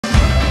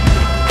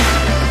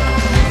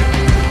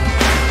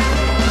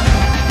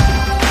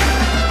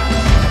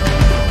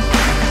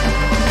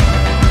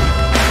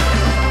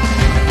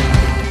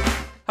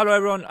Hello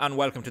everyone and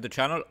welcome to the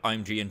channel.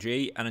 I'm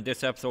G&G, and in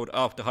this episode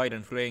of the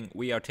Highland Fling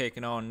we are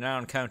taking on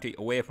Nairn County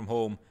away from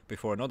home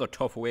before another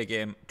tough away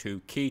game to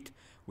Keith.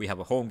 We have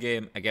a home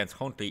game against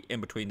Huntly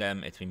in between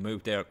them. It's been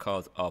moved there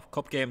because of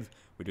cup games.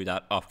 We do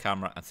that off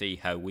camera and see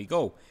how we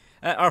go.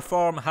 Our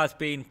form has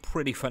been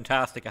pretty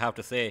fantastic, I have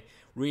to say.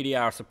 Really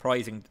are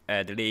surprising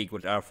the league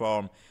with our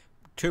form.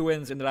 2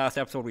 wins in the last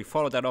episode. We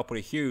followed that up with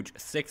a huge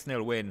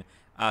 6-0 win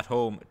at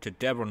home to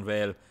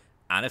Deveronvale.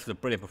 And this was a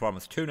brilliant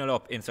performance. 2-0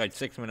 up inside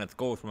 6 minutes.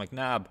 Goals from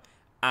McNabb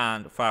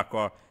and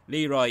Farquhar.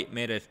 Leroy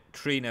made it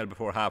 3-0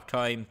 before half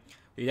time.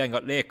 We then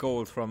got late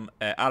goals from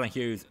Alan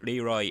Hughes,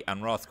 Leroy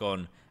and Ross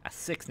Gunn. A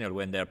 6-0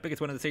 win there.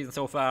 Biggest win of the season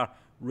so far.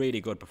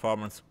 Really good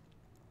performance.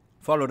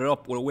 Followed it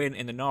up with a win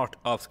in the North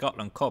of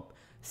Scotland Cup.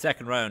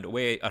 Second round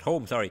away at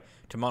home,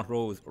 to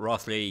Montrose,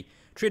 Rosslea.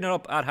 3-0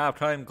 up at half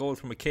time. Goals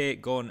from McKay,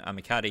 Gunn and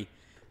McCaddy.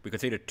 We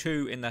conceded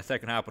 2 in that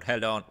second half but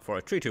held on for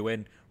a 3-2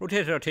 win,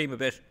 rotated our team a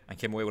bit and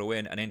came away with a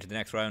win and into the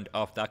next round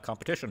of that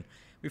competition.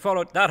 We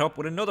followed that up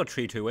with another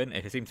 3-2 win.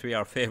 It seems to be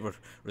our favourite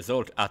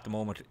result at the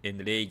moment in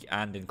the league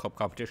and in cup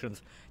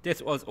competitions.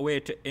 This was away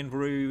to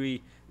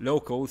Inverurie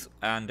Locos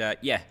and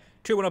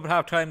 2-1 up at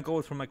half time.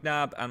 Goals from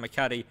McNabb and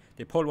McCaddy.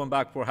 They pulled one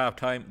back before half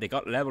time. They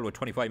got level with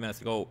 25 minutes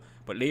to go,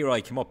 but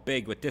Leroy came up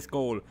big with this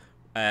goal.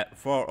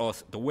 For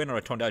us, the winner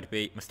it turned out to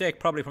be mistake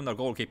probably from their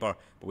goalkeeper,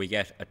 but we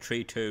get a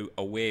 3-2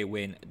 away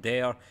win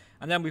there.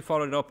 And then we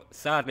followed it up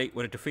sadly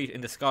with a defeat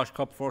in the Scottish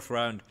Cup first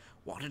round.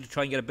 Wanted to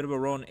try and get a bit of a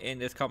run in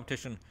this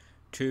competition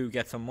to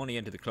get some money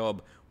into the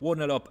club.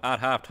 1-0 up at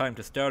half time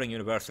to Stirling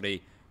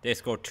University. They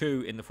scored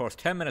 2 in the first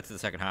 10 minutes of the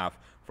second half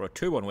for a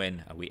 2-1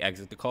 win, and we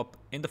exit the cup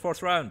in the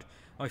first round.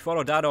 And we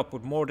followed that up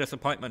with more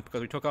disappointment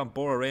because we took on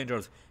Borough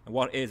Rangers in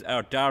what is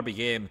our derby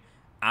game,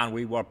 and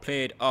we were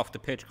played off the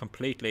pitch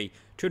completely.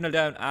 2-0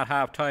 down at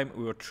half time.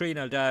 We were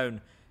 3-0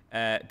 down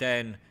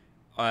then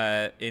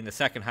in the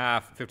second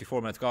half.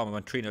 54 minutes gone, we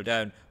went 3-0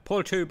 down.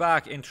 Pulled 2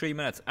 back in 3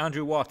 minutes.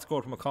 Andrew Watt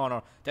scored from a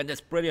corner. Then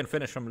this brilliant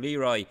finish from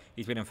Leroy.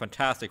 He's been in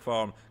fantastic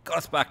form. Got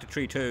us back to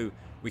 3-2.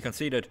 We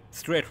conceded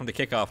straight from the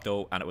kickoff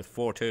though, and it was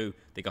 4-2.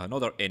 They got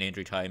another in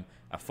injury time.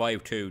 A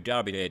 5-2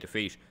 Derby Day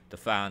defeat. The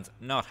fans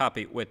not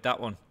happy with that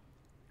one.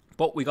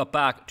 But we got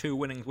back 2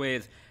 winning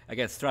ways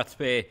against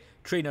Strathspey.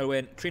 3-0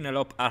 win, 3-0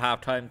 up at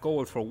half time.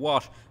 Goals for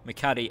Watt,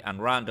 McCaddy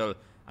and Randall,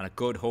 and a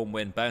good home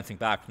win, bouncing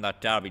back from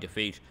that Derby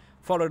defeat.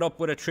 Followed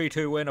up with a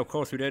 3-2 win. Of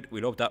course we did. We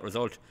loved that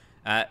result.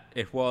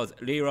 It was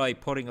Leroy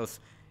getting us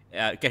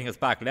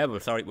back level.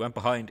 We went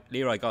behind.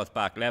 Leroy got us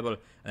back level, and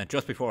then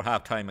just before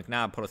half time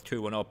McNabb put us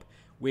 2-1 up.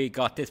 We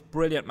got this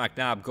brilliant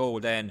McNabb goal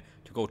then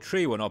to go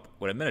 3-1 up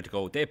with a minute to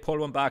go. They pulled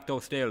one back though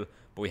still,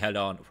 but we held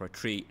on for a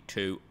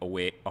 3-2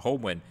 away, a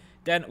home win.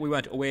 Then we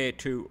went away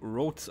to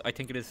Rots, I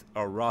think it is,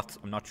 or Rots,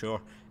 I'm not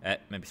sure.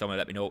 Maybe someone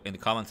let me know in the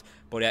comments.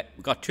 But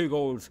we got 2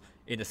 goals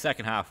in the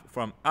second half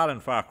from Alan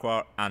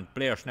Farquhar and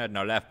Blair Snedden,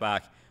 our left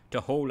back,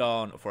 to hold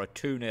on for a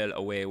 2-0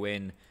 away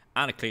win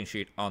and a clean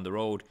sheet on the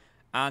road.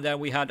 And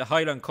then we had the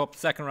Highland Cup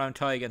second round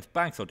tie against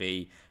Banks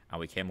O'D, and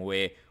we came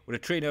away with a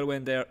 3-0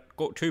 win there.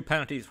 2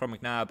 penalties from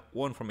McNabb,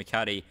 1 from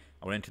McCaddy,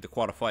 and we're into the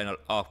quarter-final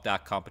of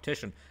that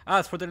competition.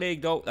 As for the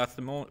league though, that's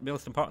the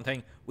most important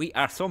thing. We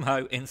are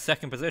somehow in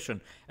second position.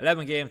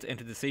 11 games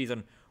into the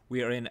season,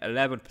 we are in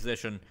 11th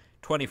position.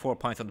 24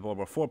 points on the board.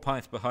 We're 4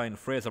 points behind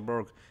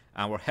Fraserburgh,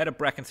 and we're ahead of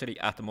Brecon City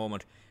at the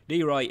moment.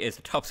 Leroy is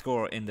the top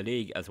scorer in the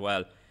league as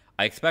well.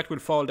 I expect we'll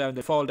fall down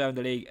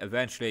the league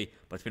eventually,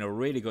 but it's been a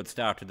really good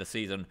start to the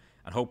season,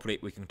 and hopefully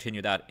we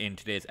continue that in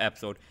today's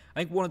episode. I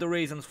think one of the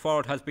reasons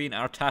for it has been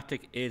our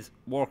tactic is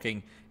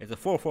working. It's a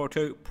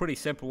 4-4-2, pretty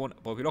simple one,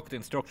 but if we look at the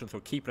instructions, we're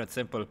keeping it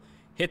simple.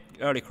 Hit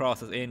early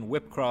crosses in,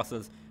 whip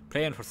crosses,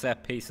 playing for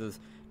set pieces,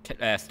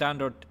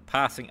 standard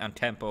passing and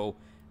tempo.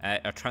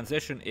 Our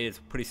transition is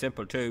pretty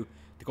simple too.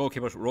 The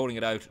goalkeeper's rolling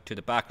it out to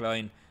the back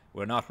line.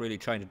 We're not really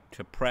trying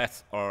to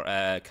press or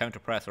counter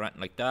press or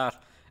anything like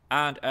that.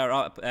 And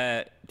our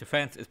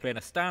defence is playing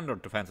a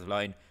standard defensive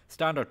line,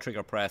 standard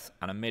trigger press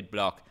and a mid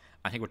block.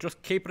 I think we're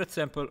just keeping it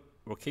simple.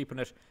 We're keeping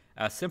it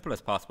as simple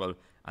as possible,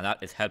 and that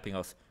is helping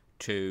us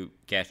to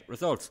get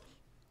results.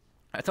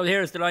 So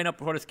here's the lineup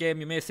for this game.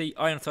 You may see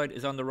Ironside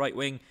is on the right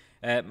wing.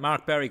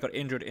 Mark Berry got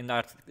injured in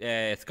that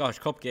Scottish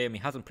Cup game. He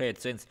hasn't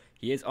played since.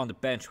 He is on the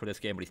bench for this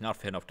game, but he's not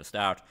fit enough to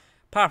start.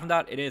 Apart from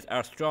that, it is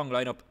our strong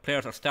lineup.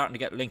 Players are starting to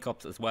get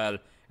link-ups as well.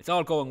 It's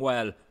all going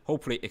well.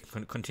 Hopefully it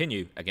can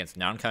continue against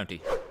Nairn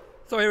County.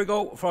 So here we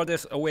go for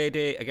this away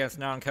day against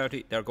Nairn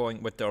County. They're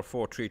going with their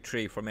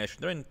 4-3-3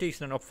 formation. They're in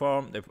decent enough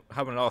form. They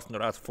haven't lost in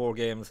their last 4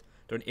 games.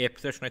 They're in 8th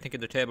position, I think,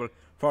 in the table.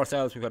 For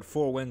ourselves, we've had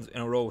 4 wins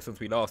in a row since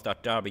we lost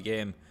that Derby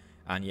game.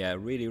 And yeah,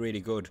 really,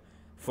 really good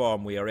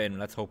form we are in.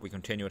 Let's hope we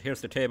continue it.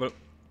 Here's the table.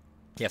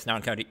 Yes,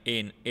 Nairn County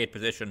in 8th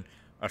position.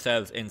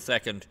 Ourselves in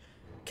 2nd.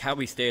 Can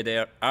we stay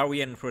there? Are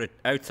we in for an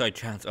outside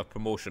chance of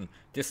promotion?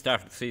 This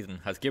start of the season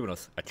has given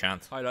us a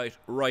chance. Highlight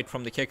right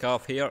from the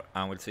kickoff here,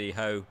 and we'll see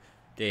how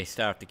they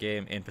start the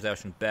game. In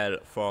possession, Bell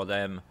for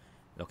them,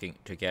 looking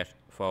to get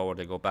forward.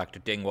 They go back to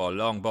Dingwall.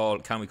 Long ball.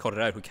 Can we cut it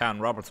out? We can.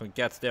 Robertson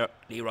gets there.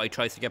 Leroy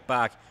tries to get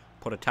back,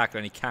 put a tackle,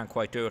 and he can't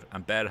quite do it.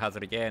 And Bell has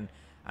it again.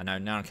 And now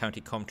Nairn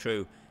County come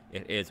through.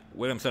 It is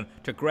Williamson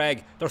to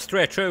Greg. They're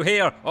straight through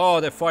here.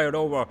 Oh, they fired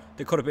over.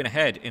 They could have been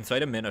ahead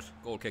inside a minute.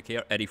 Goal kick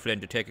here. Eddie Flynn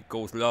to take it.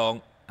 Goes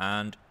long.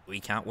 And we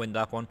can't win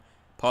that one.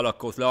 Pollock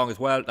goes long as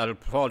well. That'll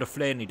fall to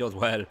Flynn. He does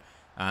well.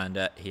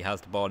 And he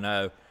has the ball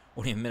now.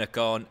 Only a minute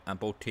gone. And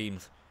both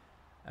teams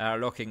are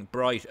looking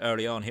bright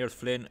early on. Here's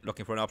Flynn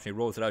looking for an option. He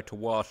rolls it out to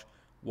Watt.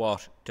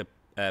 Watt to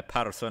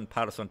Patterson.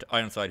 Patterson to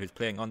Ironside, who's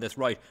playing on this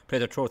right.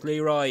 Plays it towards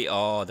Leroy.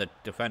 Oh, the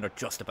defender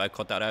just about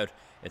cut that out.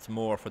 It's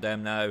more for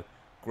them now.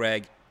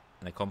 Greg.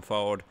 And they come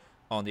forward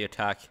on the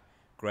attack.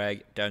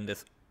 Greg down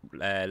this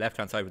left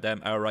hand side with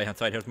them. Our right hand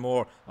side. Here's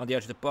more on the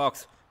edge of the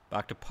box.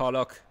 Back to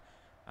Pollock.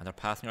 And they're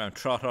passing around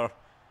Trotter.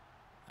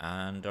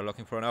 And they're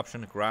looking for an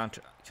option. Grant,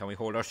 can we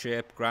hold our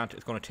shape? Grant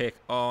is going to take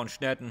on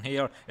Schneiden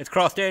here. It's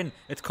crossed in.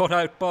 It's cut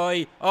out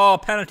by... Oh,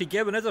 penalty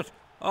given, is it?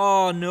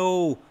 Oh,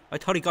 no. I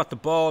thought he got the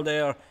ball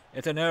there.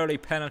 It's an early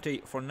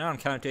penalty for Nairn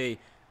County.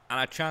 And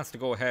a chance to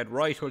go ahead.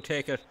 Wright will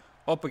take it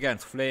up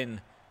against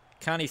Flynn.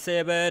 Can he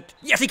save it?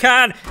 Yes, he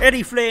can.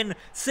 Eddie Flynn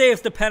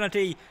saves the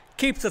penalty.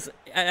 Keeps us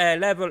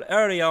level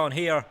early on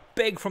here.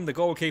 Big from the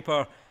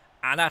goalkeeper.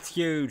 And that's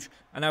huge.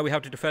 And now we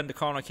have to defend the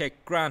corner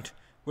kick. Grant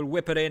will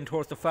whip it in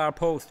towards the far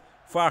post.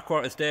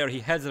 Farquhar is there. He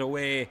heads it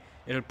away.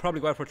 It'll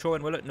probably go out for a throw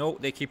in, will it? No,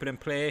 they keep it in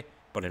play.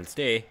 But it'll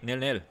stay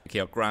 0-0.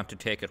 Okay, Grant to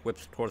take it.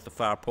 Whips towards the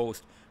far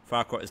post.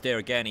 Farquhar is there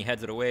again. He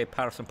heads it away.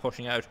 Patterson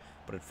pushing out.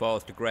 But it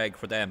falls to Greg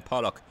for them.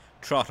 Pollock.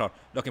 Trotter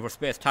looking for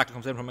space. Tackle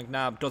comes in from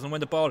McNabb. Doesn't win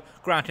the ball.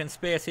 Grant in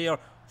space here.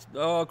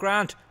 Oh,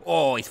 Grant.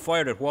 Oh, he's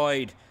fired it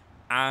wide.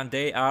 And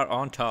they are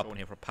on top. Going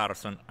here for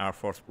Patterson. Our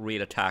first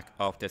real attack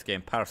of this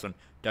game. Patterson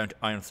down to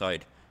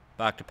Ironside.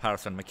 Back to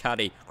Patterson.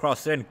 McCaddy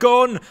crosses in.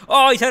 Gunn.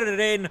 Oh, he's headed it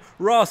in.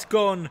 Ross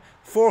Gunn.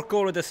 4th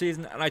goal of the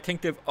season. And I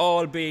think they've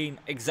all been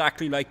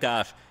exactly like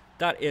that.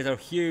 That is a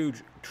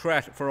huge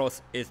threat for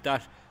us. Is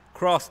that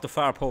cross the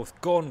far post.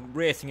 Gunn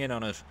racing in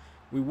on it.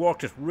 We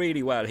worked it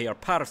really well here.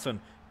 Patterson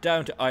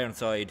down to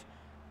Ironside.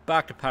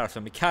 Back to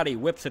Patterson. McCaddy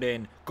whips it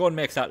in. Gunn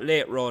makes that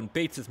late run.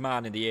 Beats his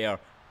man in the air.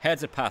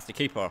 Heads it past the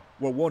keeper.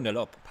 We're 1-0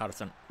 up.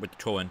 Patterson with the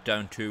throw in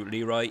down to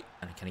Leroy.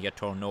 And can he get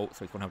thrown? No. So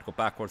he's going to have to go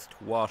backwards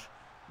to Watt.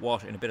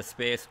 Watt in a bit of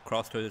space.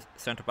 Cross to his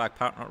centre back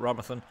partner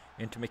Robinson.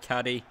 Into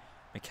McCaddy.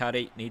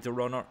 McCaddy needs a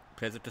runner.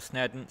 Plays it to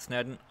Snedden.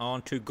 Snedden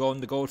on to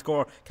Gunn, the goal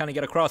scorer. Can he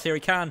get across here? He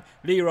can.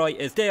 Leroy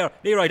is there.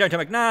 Leroy down to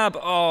McNabb.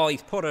 Oh,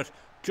 he's put it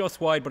just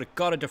wide, but it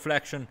got a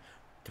deflection.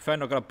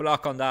 Defender got a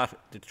block on that.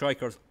 The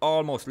strikers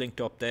almost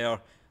linked up there.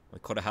 We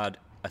could have had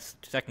a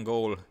second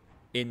goal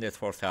in this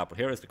first half. But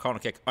here is the corner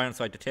kick.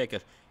 Ironside to take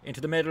it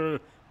into the middle.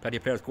 Plenty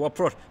of players go up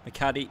front.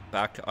 McCaddy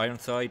back to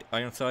Ironside.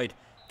 Ironside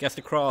gets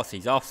the cross.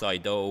 He's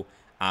offside though.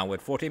 And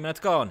with 14 minutes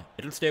gone,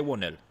 it'll stay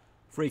 1-0.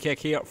 Free kick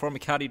here for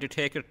McCaddy to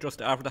take it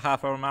just after the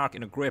half-hour mark.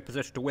 In a great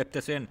position to whip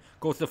this in.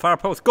 Goes to the far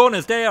post. Gunn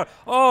is there.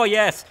 Oh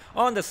yes.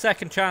 On the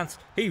second chance,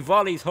 he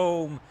volleys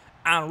home.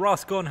 And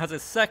Ross Gunn has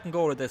his second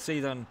goal of this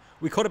season.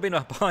 We could have been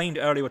behind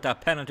early with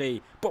that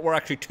penalty, but we're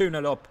actually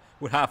 2-0 up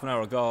with half an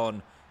hour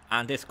gone.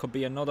 And this could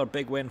be another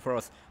big win for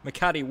us.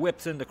 McCaddy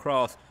whips in the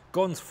cross.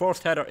 Gunn's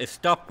first header is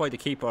stopped by the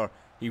keeper.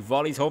 He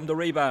volleys home the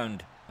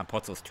rebound and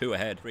puts us 2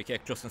 ahead. Free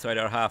kick just inside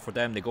our half for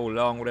them. They go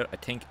long with it. I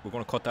think we're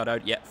going to cut that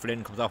out. Yeah,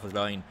 Flynn comes off his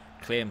line,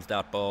 claims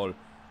that ball.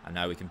 And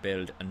now we can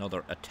build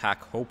another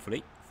attack,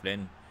 hopefully.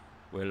 Flynn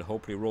will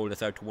hopefully roll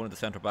this out to one of the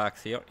centre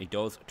backs here. He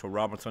does to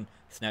Robertson.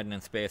 Snedden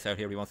in space out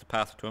here. He wants to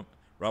pass it to him.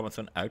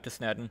 Robinson out to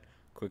Snedden.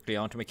 Quickly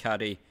on to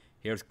McCaddy.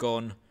 Here's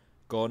Gunn.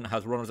 Gunn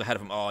has runners ahead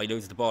of him. Oh, he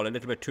loses the ball a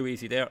little bit too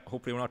easy there.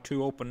 Hopefully we're not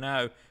too open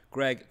now.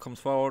 Greg comes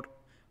forward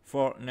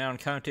for Nairn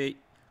County.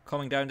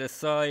 Coming down this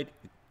side.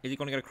 Is he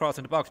going to get across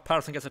in the box?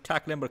 Patterson gets a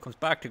tackle in, but it comes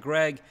back to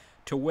Greg.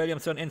 To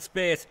Williamson in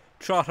space.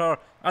 Trotter.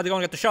 Are they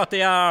going to get the shot?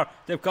 They are.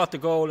 They've got the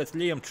goal. It's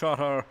Liam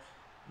Trotter.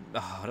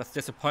 Oh, that's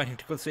disappointing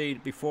to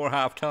concede before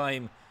half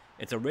time.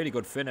 It's a really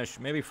good finish.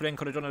 Maybe Fling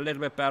could have done a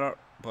little bit better.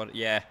 But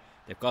yeah,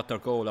 they've got their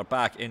goal. They're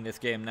back in this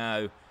game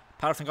now.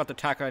 Patterson got the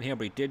tackle in here,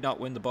 but he did not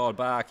win the ball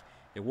back.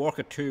 They work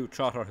it to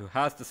Trotter, who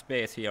has the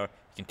space here.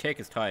 He can take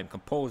his time,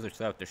 compose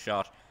himself the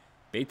shot.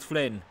 Beats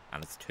Flynn,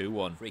 and it's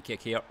 2-1. Free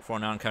kick here for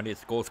Nairn County.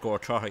 It's the goal scorer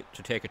Trotter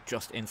to take it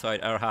just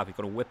inside our half. He's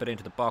going to whip it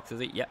into the box, is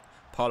he? Yeah.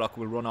 Pollock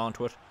will run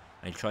onto it.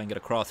 And he'll try and get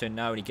a cross in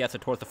now. And he gets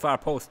it towards the far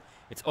post.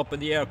 It's up in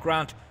the air.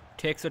 Grant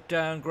takes it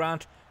down.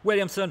 Grant.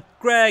 Williamson.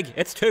 Greg.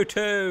 It's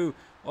 2-2.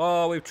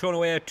 Oh, we've thrown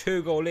away a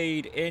 2-goal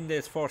lead in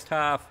this first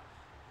half.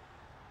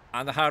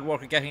 And the hard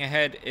work of getting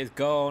ahead is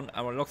gone.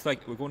 And it looks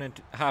like we're going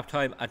into half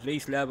time at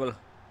least level.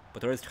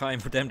 But there is time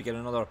for them to get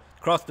another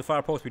cross the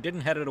far post. We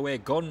didn't head it away.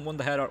 Gunn won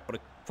the header, but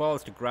it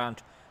falls to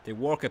Grant. They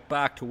work it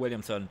back to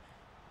Williamson.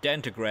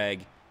 Then to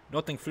Greg.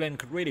 Nothing Flynn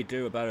could really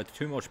do about it.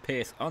 Too much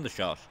pace on the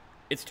shot.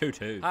 It's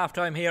 2-2. Half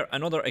time here.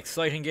 Another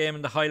exciting game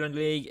in the Highland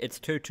League. It's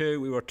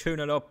 2-2. We were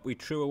 2-0 up. We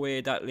threw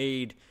away that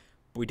lead.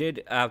 We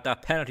did have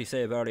that penalty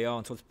save early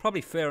on, so it's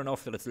probably fair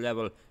enough that it's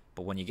level.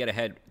 But when you get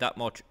ahead that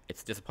much,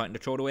 it's disappointing to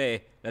throw it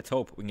away. Let's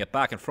hope we can get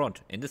back in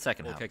front in the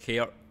second half. Kick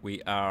here.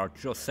 We are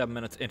just 7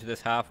 minutes into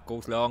this half.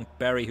 Goes long.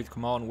 Berry, who's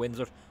come on, wins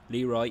it.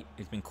 Leroy,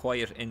 who's been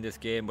quiet in this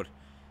game, but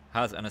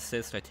has an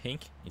assist, I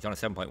think. He's on a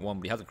 7.1,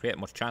 but he hasn't created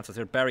much chances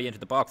here. Berry into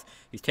the box.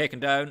 He's taken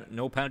down.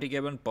 No penalty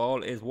given.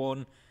 Ball is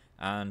won.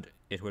 And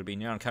it will be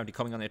Nairn County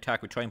coming on the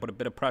attack. We try and put a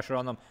bit of pressure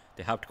on them.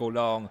 They have to go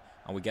long.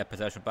 And we get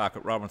possession back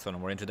at Robinson.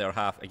 And we're into their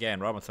half again.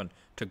 Robinson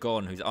to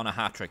Gunn, who's on a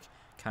hat-trick.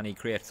 Can he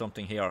create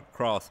something here?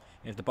 Cross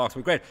into the box.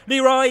 We're great.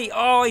 Leroy!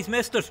 Oh, he's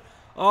missed it.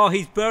 Oh,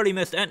 he's barely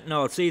missed anything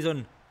all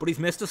season. But he's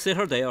missed a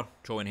sitter there.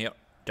 Throw in here.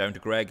 Down to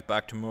Greg.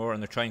 Back to Moore.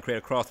 And they're trying to create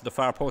a cross to the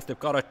far post. They've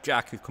got it.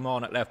 Jack, who's come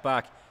on at left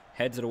back.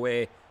 Heads it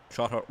away.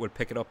 Trotter will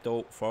pick it up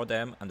though for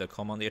them, and they'll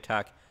come on the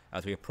attack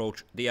as we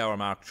approach the hour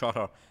mark.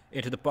 Trotter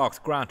into the box.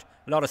 Grant,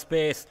 a lot of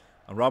space,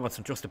 and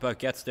Robinson just about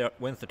gets there,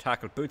 wins the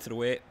tackle, boots it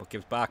away, but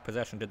gives back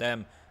possession to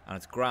them. And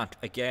it's Grant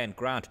again.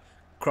 Grant,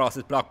 cross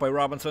is blocked by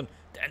Robinson.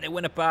 Then they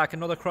win it back.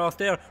 Another cross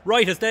there.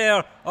 Wright is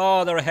there.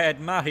 Oh, they're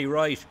ahead. Matty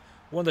Wright,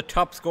 one of the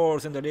top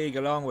scorers in the league,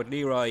 along with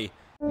Leroy.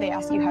 They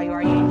ask you how you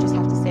are, you just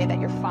have to say that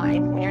you're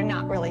fine when you're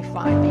not really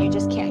fine, but you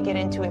just can't get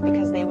into it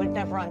because they would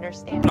never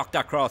understand. Blocked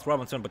that cross,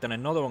 Robinson, but then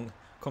another one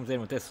comes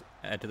in with this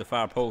to the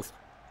far post.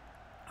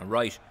 And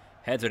Wright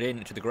heads it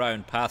into the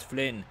ground past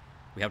Flynn.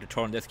 We have to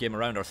turn this game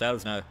around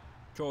ourselves now.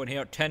 Throw in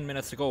here, 10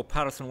 minutes to go.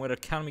 Patterson with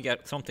it. Can we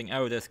get something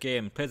out of this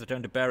game? Plays it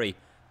down to Berry.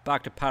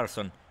 Back to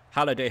Patterson.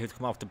 Halliday, who's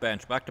come off the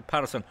bench. Back to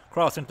Patterson.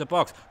 Cross into the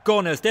box.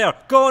 Gunn is there.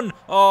 Gunn!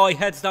 Oh, he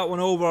heads that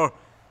one over.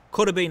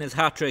 Could have been his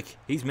hat-trick.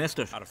 He's missed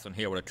it. Patterson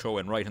here with a throw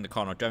in right in the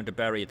corner. Down to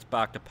Berry. It's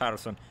back to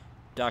Patterson.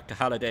 Back to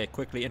Halliday.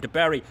 Quickly into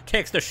Berry.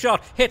 Takes the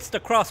shot. Hits the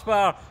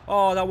crossbar.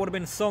 Oh, that would have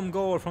been some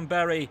goal from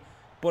Berry.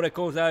 But it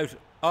goes out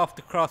off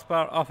the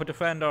crossbar, off a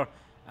defender,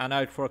 and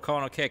out for a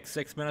corner kick.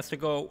 6 minutes to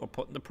go. We're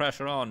putting the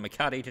pressure on.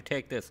 McCaddy to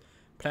take this.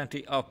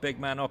 Plenty of big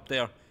men up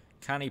there.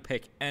 Can he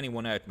pick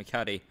anyone out?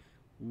 McCaddy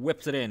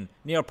whips it in.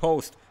 Near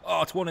post.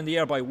 Oh, it's one in the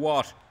air by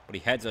Watt. But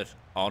he heads it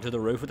onto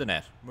the roof of the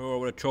net. Moore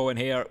with a throw in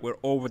here. We're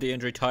over the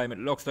injury time. It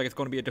looks like it's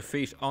going to be a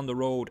defeat on the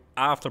road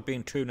after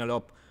being 2-0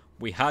 up.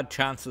 We had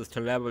chances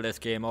to level this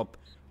game up.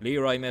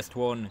 Leroy missed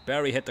one.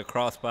 Berry hit the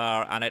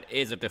crossbar, and it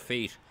is a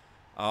defeat.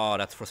 Oh,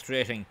 that's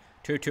frustrating.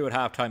 2-2 at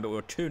half time, but we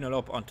were 2-0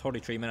 up on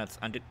 33 minutes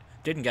and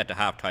didn't get to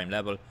half time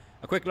level.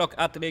 A quick look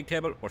at the league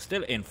table. We're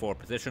still in 4th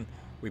position.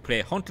 We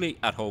play Huntly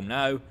at home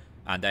now,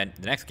 and then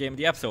the next game of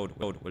the episode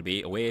will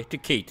be away to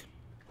Keith.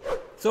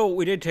 So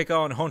we did take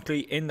on Huntly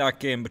in that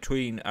game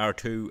between our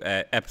two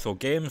episode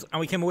games,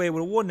 and we came away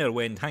with a 1-0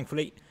 win,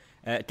 thankfully.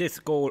 This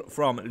goal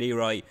from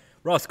Leroy.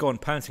 Ross Gunn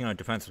pouncing on a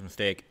defensive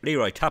mistake.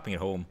 Leroy tapping it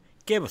home.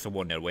 Gave us a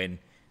 1-0 win,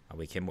 and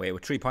we came away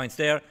with 3 points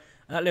there.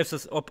 And that lifts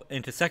us up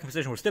into 2nd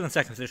position. We're still in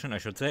 2nd position, I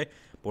should say,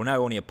 but we're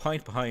now only a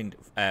point behind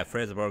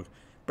Fraserburgh.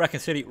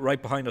 Brecon City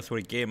right behind us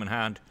with a game in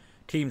hand.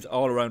 Teams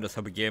all around us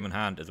have a game in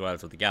hand as well,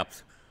 so the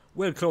gaps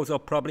will close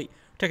up probably.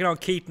 Taking on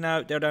Keith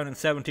now. They're down in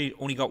 70th.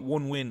 Only got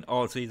 1 win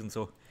all season,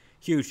 so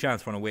huge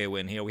chance for an away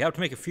win here. We have to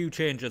make a few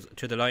changes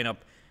to the lineup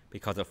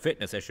because of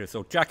fitness issues.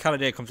 So Jack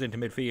Halliday comes into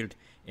midfield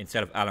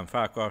instead of Alan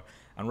Farquhar,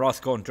 and Ross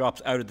Gunn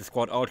drops out of the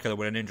squad altogether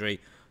with an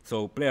injury.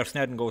 So Blair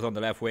Snedden goes on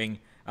the left wing.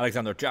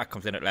 Alexander Jack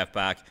comes in at left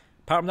back.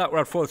 Apart from that, we're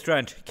at full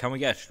strength. Can we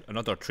get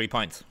another 3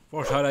 points?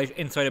 First highlight,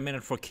 inside a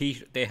minute for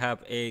Keith. They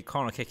have a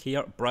corner kick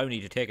here.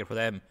 Brownie to take it for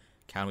them.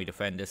 Can we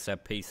defend this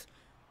set piece?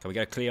 Can we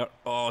get it clear?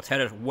 Oh, it's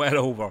headed well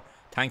over,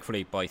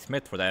 thankfully, by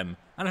Smith for them.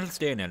 And it'll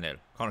stay 0-0.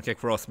 Corner kick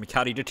for us.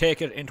 McCaddy to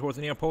take it in towards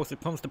the near post.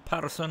 It comes to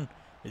Patterson.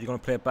 Is he going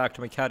to play it back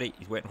to McCaddy?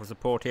 He's waiting for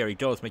support here. He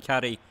does.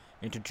 McCaddy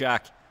into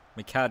Jack.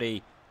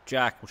 McCaddy,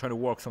 Jack. We're trying to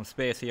work some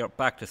space here.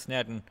 Back to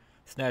Snedden.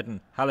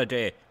 Snedden,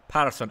 Halliday,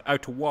 Patterson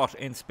out to Watt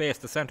in space.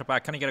 The centre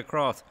back. Can he get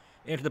across?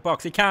 Into the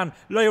box. He can.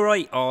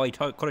 Leroy. Oh, he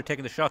could have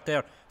taken the shot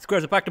there.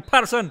 Squares it back to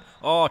Patterson.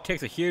 Oh,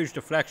 takes a huge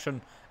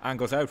deflection and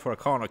goes out for a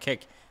corner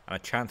kick. And a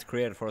chance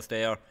created for us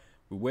there.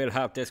 We will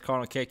have this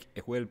corner kick.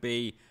 It will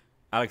be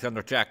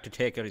Alexander Jack to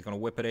take it. He's going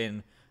to whip it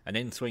in. An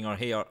in-swinger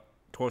here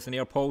towards the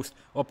near post.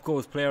 Up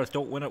goes players.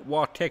 Don't win it.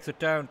 Watt takes it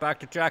down.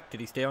 Back to Jack.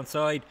 Did he stay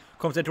onside?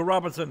 Comes into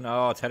Robinson.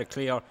 Oh, it's headed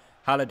clear.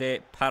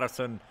 Halliday,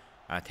 Patterson.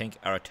 I think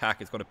our attack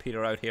is going to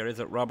peter out here. Is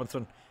it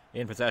Robinson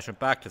in possession?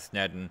 Back to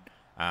Snedden.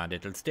 And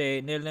it'll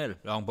stay 0-0.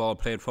 Long ball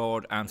played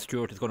forward. And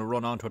Stewart is going to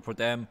run onto it for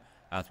them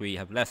as we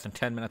have less than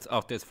 10 minutes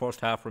of this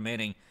first half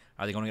remaining.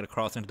 Are they going to get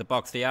across into the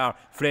box? They are.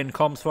 Flynn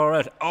comes for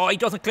it. Oh, he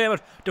doesn't claim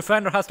it.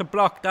 Defender has to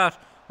block that.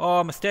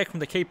 Oh, mistake from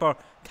the keeper.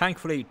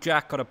 Thankfully,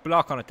 Jack got a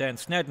block on it then.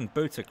 Snedden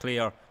boots it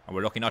clear. And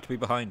we're lucky not to be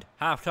behind.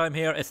 Half time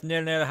here. It's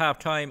 0-0 half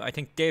time. I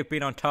think they've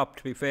been on top,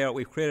 to be fair.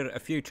 We've created a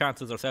few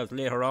chances ourselves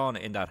later on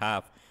in that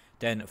half.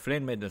 Then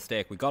Flynn made a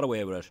mistake. We got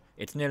away with it.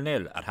 It's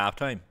 0-0 at half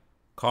time.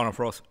 Corner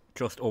for us.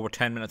 Just over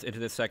 10 minutes into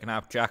this second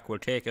half. Jack will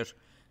take it.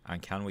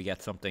 And can we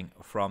get something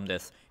from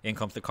this? In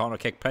comes the corner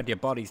kick. Plenty of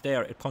bodies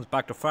there. It comes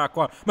back to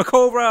Farquhar.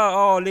 McCovra.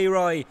 Oh,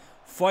 Leroy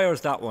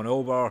fires that one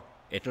over.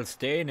 It'll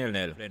stay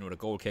 0-0. In with a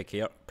goal kick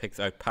here. Picks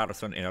out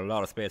Patterson in a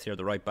lot of space here.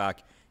 The right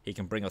back. He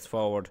can bring us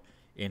forward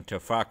into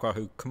Farquhar,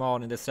 who come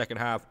on in this second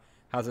half.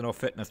 Has enough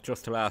fitness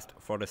just to last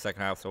for the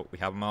second half. So we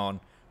have him on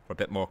for a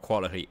bit more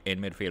quality in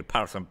midfield.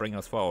 Patterson bringing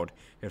us forward.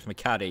 Here's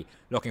McCaddy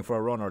looking for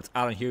a runner. It's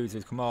Alan Hughes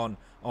who's come on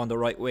the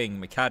right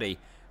wing. McCaddy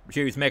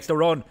Hughes makes the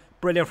run.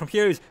 Brilliant from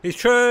Hughes. He's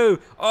through.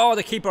 Oh,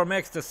 the keeper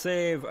makes the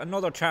save.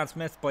 Another chance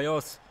missed by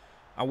us.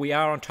 And we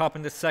are on top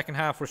in the second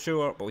half for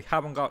sure, but we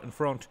haven't got in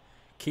front.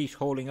 Keith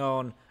holding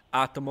on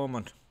at the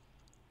moment.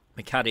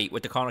 McCaddy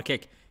with the corner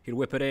kick. He'll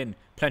whip it in.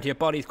 Plenty of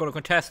bodies going to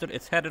contest it.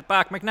 It's headed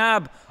back.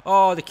 McNabb.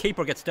 Oh, the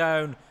keeper gets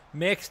down.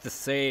 Makes the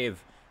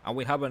save. And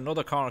we'll have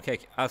another corner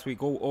kick as we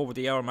go over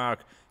the hour mark.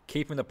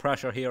 Keeping the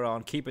pressure here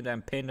on. Keeping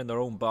them pinned in their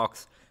own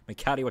box.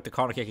 McCaddy with the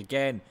corner kick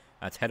again.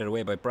 That's headed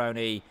away by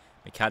Brownie.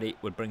 McCaddy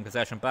will bring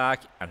possession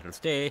back. And it'll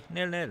stay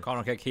 0-0.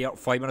 Corner kick here.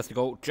 5 minutes to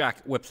go.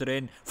 Jack whips it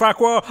in.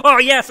 Farquhar. Oh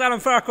yes, Alan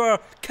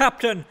Farquhar.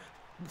 Captain.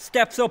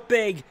 Steps up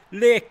big.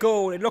 Late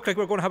goal. It looked like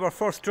we were going to have our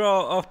first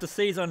draw of the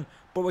season.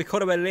 But we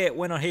could have a late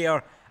winner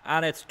here.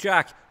 And it's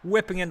Jack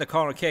whipping in the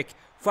corner kick.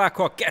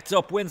 Farquhar gets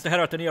up, wins the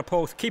header at the near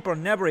post. Keeper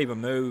never even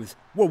moves.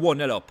 We're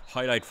 1-0 up.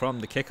 Highlight from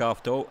the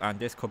kickoff though, and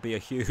this could be a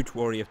huge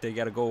worry if they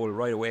get a goal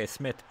right away.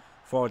 Smith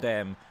for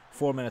them.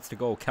 4 minutes to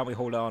go. Can we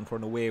hold on for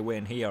an away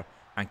win here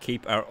and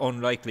keep our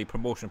unlikely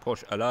promotion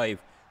push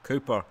alive?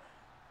 Cooper.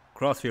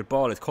 Crossfield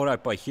ball is cut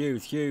out by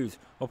Hughes. Hughes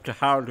up to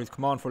Harold, who's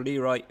come on for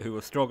Leroy, who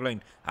was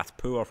struggling. That's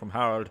poor from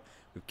Harold.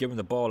 We've given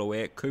the ball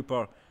away.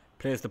 Cooper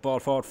plays the ball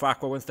forward.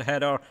 Farquhar wins the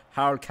header.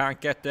 Harold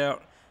can't get there.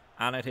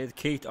 And it is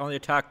Keith on the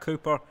attack.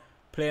 Cooper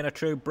playing it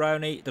through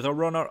Brownie. There's a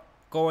runner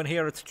going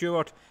here. It's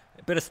Stewart.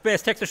 A bit of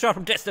space. Takes the shot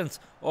from distance.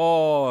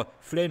 Oh,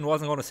 Flynn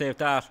wasn't going to save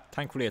that.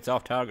 Thankfully, it's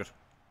off target.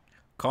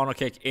 Corner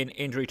kick in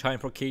injury time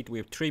for Keith. We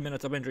have 3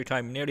 minutes of injury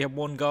time. We nearly have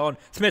one gone.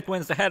 Smith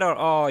wins the header.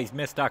 Oh, he's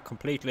missed that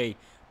completely.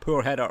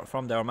 Poor header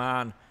from their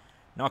man.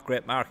 Not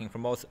great marking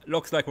from us.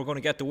 Looks like we're going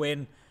to get the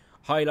win.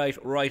 Highlight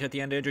right at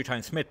the end of injury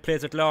time. Smith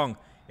plays it long.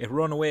 It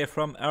run away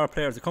from our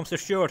players. It comes to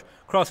Stewart.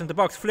 Crossing the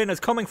box. Flynn is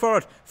coming for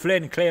it.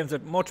 Flynn claims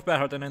it much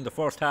better than in the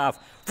first half.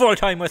 Full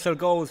time whistle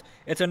goes.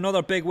 It's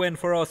another big win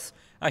for us.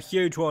 A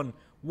huge one.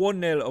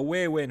 1-0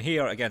 away win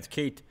here against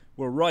Keith.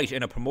 We're right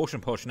in a promotion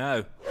push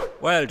now.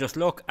 Well, just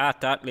look at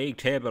that league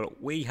table.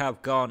 We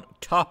have gone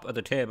top of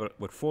the table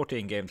with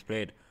 14 games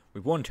played.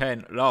 We've won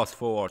 10, lost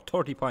 4,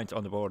 30 points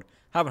on the board.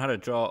 Haven't had a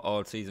draw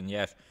all season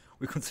yet.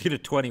 We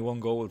conceded 21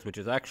 goals, which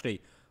is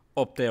actually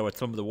up there with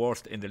some of the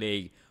worst in the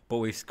league. But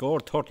we've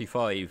scored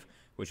 35,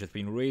 which has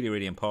been really,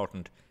 really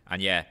important.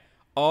 And yeah,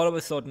 all of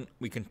a sudden,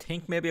 we can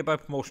think maybe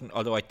about promotion,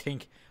 although I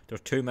think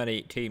there's too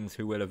many teams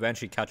who will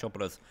eventually catch up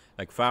with us.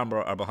 Like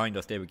Farnborough are behind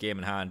us, they have a game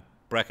in hand.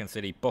 Brecon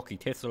City, Bucky,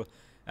 Thistle,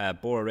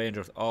 Borough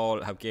Rangers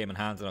all have game in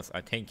hands on us.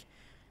 I think,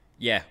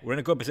 yeah, we're in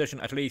a good position.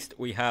 At least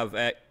we have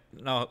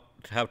not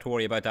to have to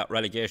worry about that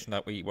relegation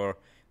that we were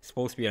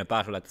supposed to be in a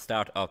battle at the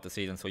start of the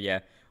season. So yeah,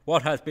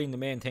 what has been the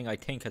main thing I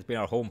think has been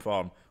our home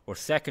form. We're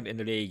second in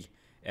the league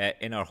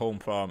in our home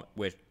form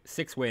with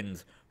 6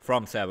 wins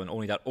from 7.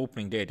 Only that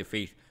opening day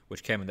defeat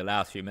which came in the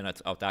last few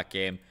minutes of that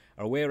game.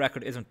 Our away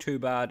record isn't too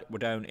bad. We're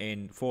down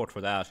in 4th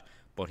for that.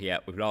 But yeah,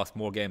 we've lost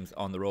more games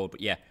on the road.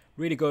 But yeah,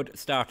 really good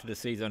start to the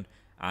season.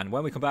 And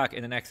when we come back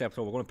in the next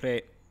episode, we're going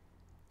to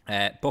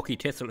play Bucky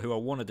Thistle, who are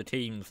one of the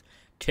teams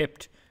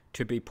tipped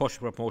to be pushing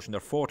for promotion. They're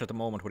 4th at the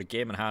moment with a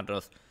game in hand on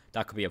us.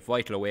 That could be a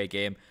vital away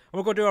game. And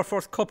we're going to do our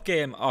first cup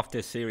game of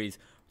this series.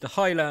 The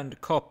Highland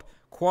Cup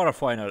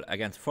quarter-final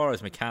against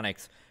Forest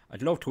Mechanics.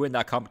 I'd love to win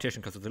that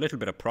competition because there's a little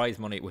bit of prize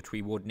money which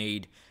we would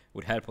need.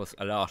 Would help us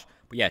a lot.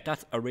 But yeah,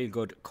 that's a real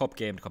good cup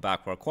game to come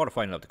back for a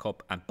quarter-final of the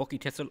cup and Bucky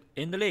Thistle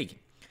in the league.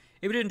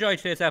 If you did enjoy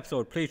today's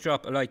episode, please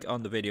drop a like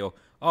on the video.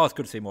 Always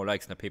good to see more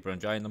likes and that people are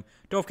enjoying them.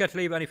 Don't forget to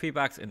leave any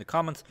feedbacks in the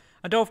comments.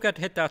 And don't forget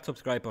to hit that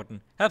subscribe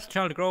button. Helps the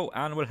channel to grow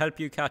and will help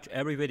you catch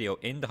every video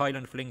in the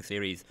Highland Fling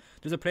series.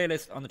 There's a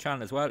playlist on the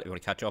channel as well if you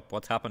want to catch up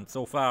what's happened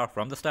so far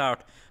from the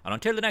start. And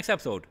until the next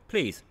episode,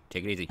 please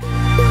take it easy.